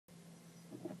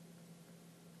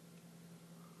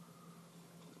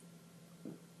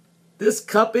This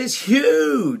cup is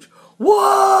huge.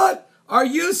 What? Are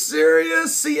you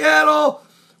serious, Seattle?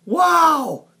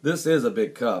 Wow. This is a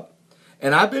big cup.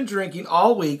 And I've been drinking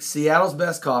all week Seattle's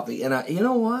best coffee. And you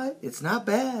know what? It's not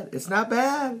bad. It's not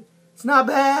bad. It's not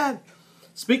bad.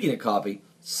 Speaking of coffee,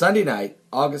 Sunday night,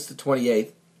 August the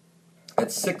 28th,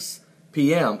 at 6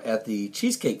 p.m. at the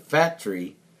Cheesecake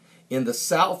Factory in the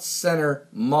South Center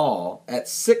Mall at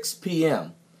 6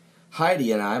 p.m.,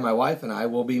 Heidi and I, my wife and I,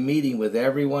 will be meeting with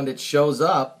everyone that shows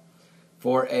up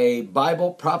for a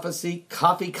Bible Prophecy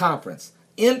Coffee Conference.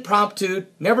 Impromptu,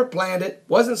 never planned it,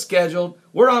 wasn't scheduled,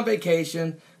 we're on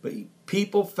vacation, but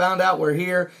people found out we're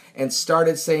here and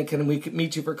started saying, can we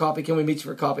meet you for coffee? Can we meet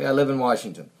you for coffee? I live in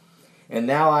Washington. And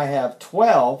now I have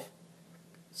 12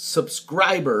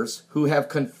 subscribers who have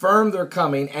confirmed they're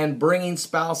coming and bringing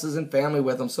spouses and family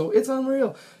with them. So it's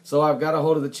unreal. So I've got a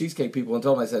hold of the Cheesecake people and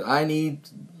told them, I said, I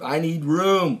need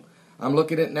room. I'm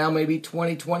looking at now maybe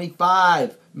 20,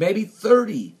 25, maybe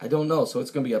 30. I don't know. So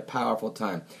it's going to be a powerful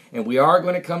time. And we are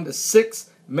going to come to 6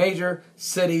 major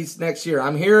cities next year.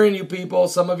 I'm hearing you people.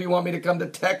 Some of you want me to come to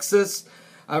Texas.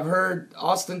 I've heard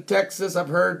Austin, Texas. I've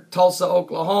heard Tulsa,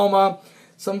 Oklahoma.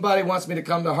 Somebody wants me to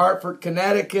come to Hartford,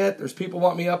 Connecticut. There's people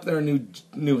want me up there in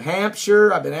New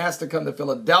Hampshire. I've been asked to come to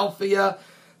Philadelphia.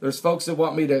 There's folks that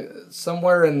want me to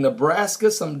somewhere in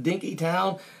Nebraska, some dinky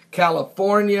town,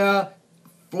 California,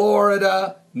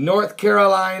 Florida, North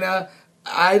Carolina.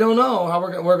 I don't know how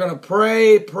we're going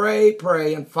to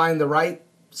pray, and find the right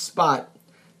spot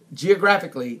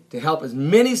geographically to help as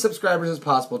many subscribers as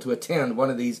possible to attend one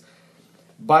of these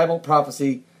Bible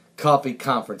Prophecy Coffee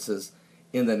Conferences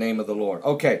in the name of the Lord.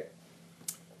 Okay,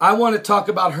 I want to talk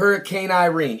about Hurricane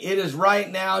Irene. It is right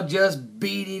now just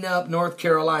beating up North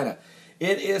Carolina.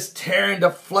 It is tearing the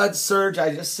flood surge.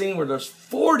 I just seen where there's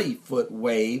 40-foot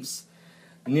waves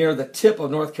near the tip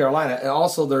of North Carolina. And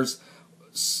also there's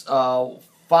 5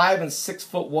 and 6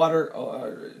 foot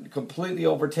water completely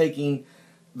overtaking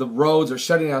the roads or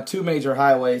shutting down 2 major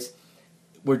highways.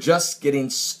 We're just getting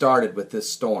started with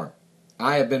this storm.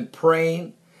 I have been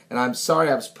praying. And I'm sorry,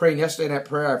 I was praying yesterday in that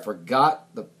prayer. I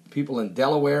forgot the people in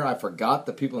Delaware. I forgot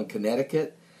the people in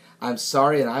Connecticut. I'm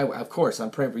sorry, and of course,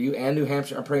 I'm praying for you and New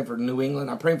Hampshire. I'm praying for New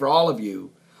England. I'm praying for all of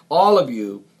you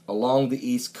along the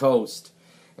East Coast.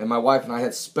 And my wife and I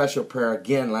had special prayer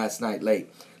again last night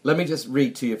late. Let me just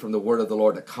read to you from the word of the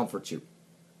Lord to comfort you.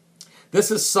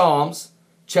 This is Psalms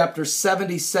chapter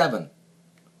 77,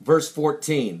 verse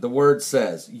 14. The word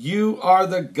says, "You are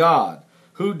the God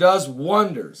who does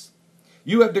wonders.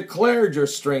 You have declared your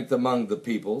strength among the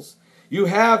peoples. You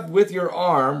have with your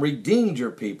arm redeemed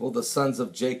your people, the sons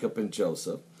of Jacob and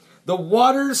Joseph. The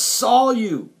waters saw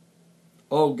you,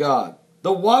 O God.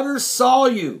 The waters saw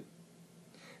you,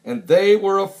 and they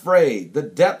were afraid. The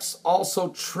depths also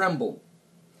trembled.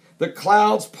 The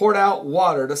clouds poured out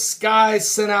water. The skies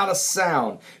sent out a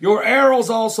sound. Your arrows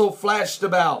also flashed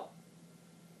about.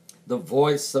 The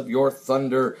voice of your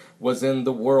thunder was in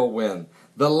the whirlwind.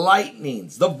 The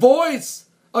lightnings, the voice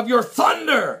of your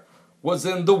thunder was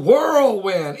in the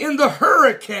whirlwind, in the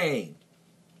hurricane.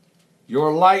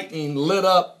 Your lightning lit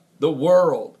up the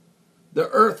world. The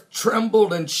earth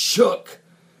trembled and shook.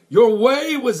 Your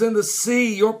way was in the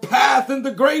sea, your path in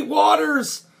the great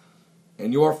waters,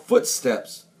 and your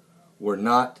footsteps were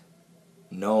not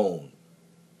known."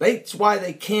 That's why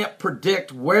they can't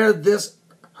predict where this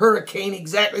hurricane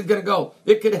exactly is going to go.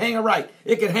 It could hang a right.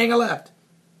 It could hang a left.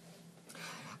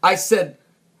 I said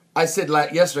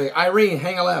yesterday, Irene,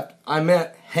 hang a left. I meant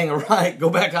hang a right.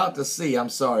 Go back out to sea. I'm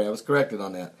sorry. I was corrected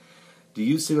on that. Do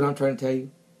you see what I'm trying to tell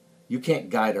you? You can't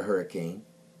guide a hurricane.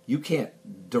 You can't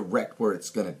direct where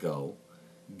it's going to go.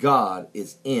 God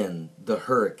is in the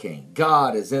hurricane.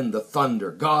 God is in the thunder.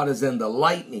 God is in the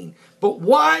lightning. But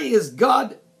why is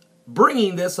God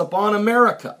bringing this upon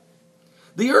America?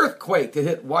 The earthquake that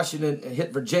hit Washington,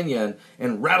 hit Virginia,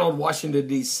 and rattled Washington,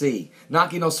 D.C.,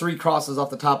 knocking those 3 crosses off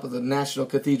the top of the National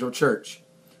Cathedral Church,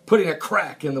 putting a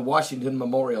crack in the Washington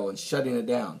Memorial and shutting it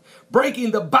down,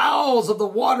 breaking the bowels of the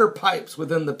water pipes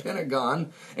within the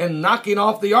Pentagon, and knocking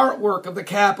off the artwork of the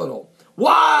Capitol.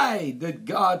 Why did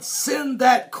God send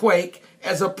that quake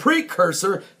as a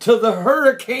precursor to the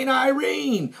Hurricane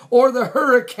Irene, or the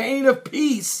Hurricane of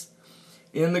Peace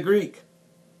in the Greek?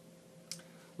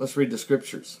 Let's read the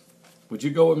scriptures. Would you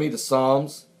go with me to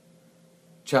Psalms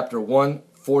chapter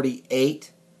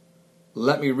 148?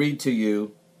 Let me read to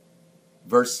you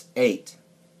verse 8.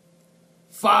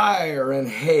 "Fire and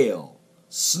hail,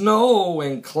 snow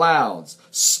and clouds,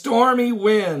 stormy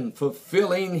wind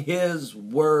fulfilling his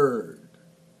word."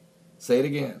 Say it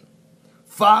again.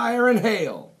 Fire and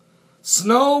hail,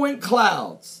 snow and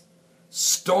clouds,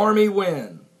 stormy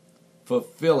wind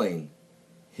fulfilling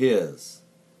His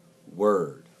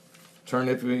word. Turn,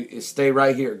 if we stay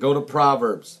right here, go to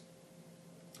Proverbs.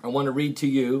 I want to read to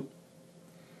you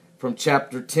from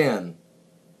chapter 10.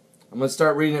 I'm going to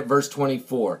start reading at verse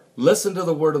 24. Listen to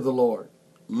the word of the Lord.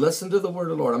 Listen to the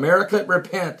word of the Lord. America,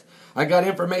 repent. I got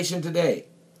information today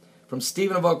from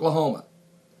Stephen of Oklahoma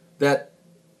that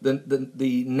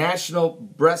the National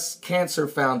Breast Cancer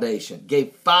Foundation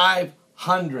gave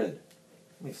 500.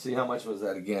 Let me see, how much was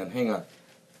that again? Hang on.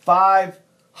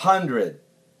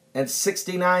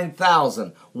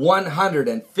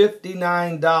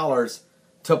 $569,159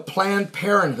 to Planned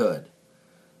Parenthood.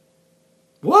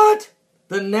 What?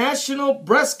 The National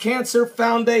Breast Cancer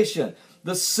Foundation,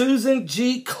 the Susan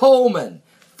G. Komen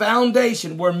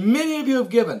Foundation, where many of you have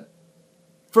given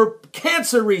for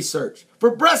cancer research,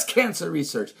 for breast cancer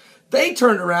research. They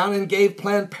turned around and gave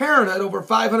Planned Parenthood over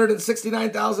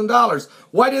 $569,000.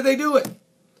 Why did they do it?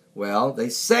 Well, they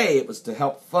say it was to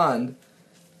help fund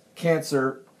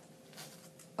cancer,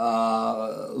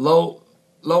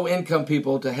 low-income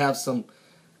people to have some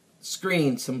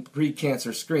screening, some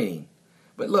pre-cancer screening.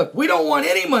 But look, we don't want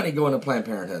any money going to Planned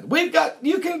Parenthood.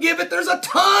 You can give it. There's a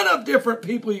ton of different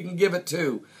people you can give it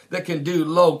to that can do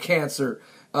low-income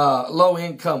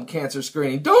cancer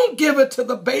screening. Don't give it to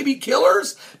the baby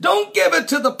killers. Don't give it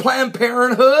to the Planned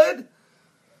Parenthood.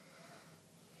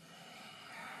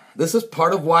 This is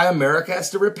part of why America has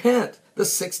to repent. The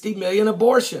 60 million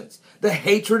abortions, the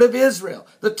hatred of Israel,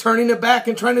 the turning it back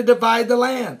and trying to divide the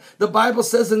land. The Bible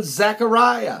says in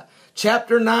Zechariah,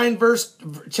 chapter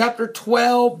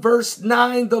 12, verse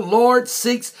 9, the Lord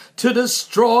seeks to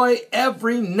destroy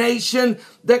every nation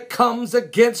that comes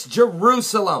against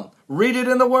Jerusalem. Read it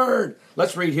in the Word.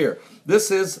 Let's read here. This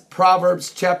is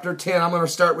Proverbs chapter 10. I'm going to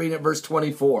start reading at verse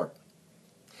 24.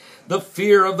 The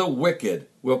fear of the wicked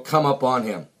will come upon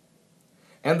him,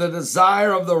 and the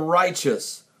desire of the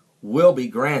righteous will be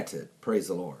granted. Praise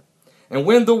the Lord. And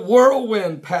when the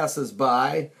whirlwind passes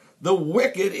by, the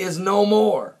wicked is no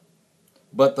more,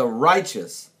 but the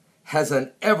righteous has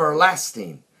an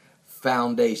everlasting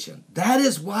foundation. That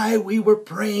is why we were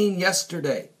praying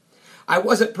yesterday. I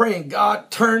wasn't praying, God,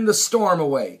 turn the storm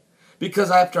away. Because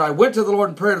after I went to the Lord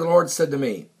in prayer, the Lord said to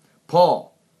me,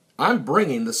 Paul, I'm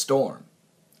bringing the storm.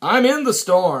 I'm in the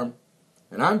storm,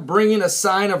 and I'm bringing a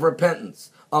sign of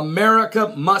repentance.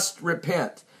 America must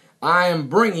repent. I am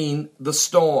bringing the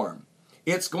storm.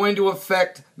 It's going to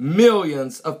affect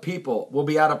millions of people. Will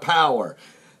be out of power.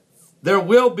 There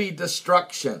will be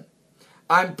destruction.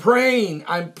 I'm praying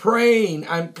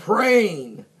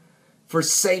for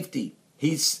safety.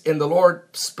 And the Lord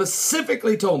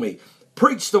specifically told me,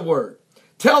 preach the word.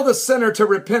 Tell the sinner to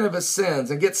repent of his sins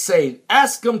and get saved.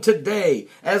 Ask him today,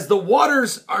 as the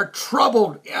waters are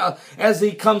troubled, as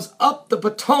he comes up the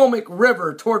Potomac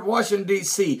River toward Washington,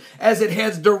 D.C., as it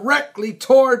heads directly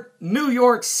toward New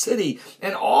York City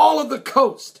and all of the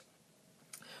coast.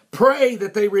 Pray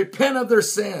that they repent of their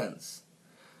sins.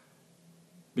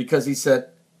 Because he said,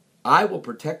 I will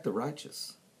protect the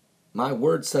righteous. My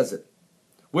word says it.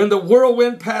 When the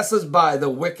whirlwind passes by, the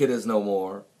wicked is no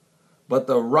more, but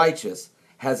the righteous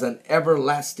has an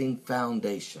everlasting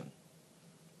foundation.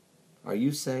 Are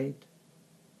you saved?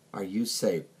 Are you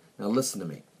saved? Now listen to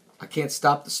me. I can't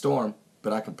stop the storm,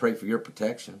 but I can pray for your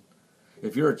protection.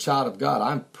 If you're a child of God,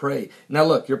 I'm praying. Now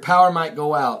look, your power might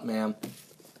go out, ma'am.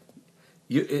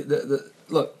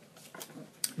 Look,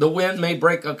 the wind may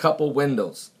break a couple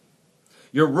windows.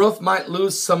 Your roof might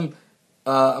lose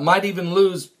might even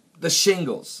lose the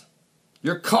shingles.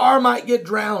 Your car might get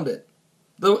drowned.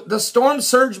 The storm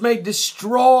surge may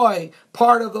destroy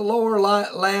part of the lower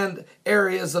land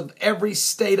areas of every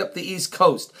state up the East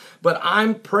Coast. But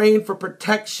I'm praying for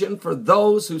protection for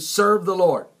those who serve the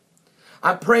Lord.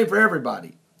 I'm praying for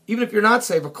everybody. Even if you're not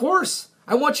saved, of course.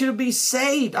 I want you to be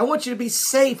saved. I want you to be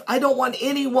safe. I don't want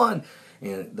anyone.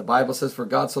 And the Bible says, for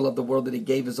God so loved the world that he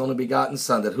gave his only begotten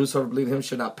Son, that whosoever believes in him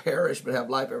should not perish, but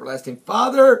have life everlasting.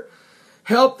 Father,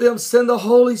 help them. Send the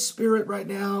Holy Spirit right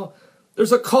now.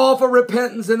 There's a call for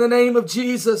repentance in the name of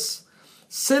Jesus.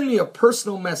 Send me a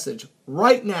personal message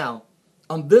right now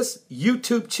on this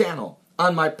YouTube channel,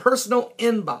 on my personal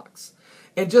inbox,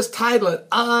 and just title it,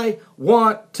 I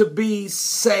want to be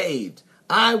saved.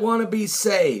 I want to be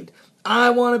saved.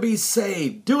 I want to be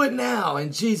saved. Do it now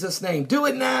in Jesus' name. Do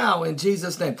it now in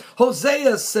Jesus' name.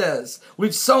 Hosea says,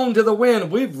 we've sown to the wind.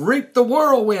 We've reaped the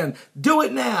whirlwind. Do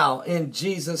it now in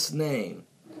Jesus' name.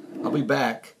 I'll be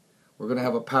back. We're going to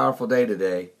have a powerful day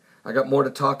today. I got more to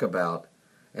talk about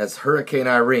as Hurricane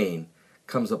Irene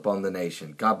comes upon the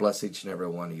nation. God bless each and every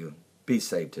one of you. Be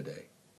saved today.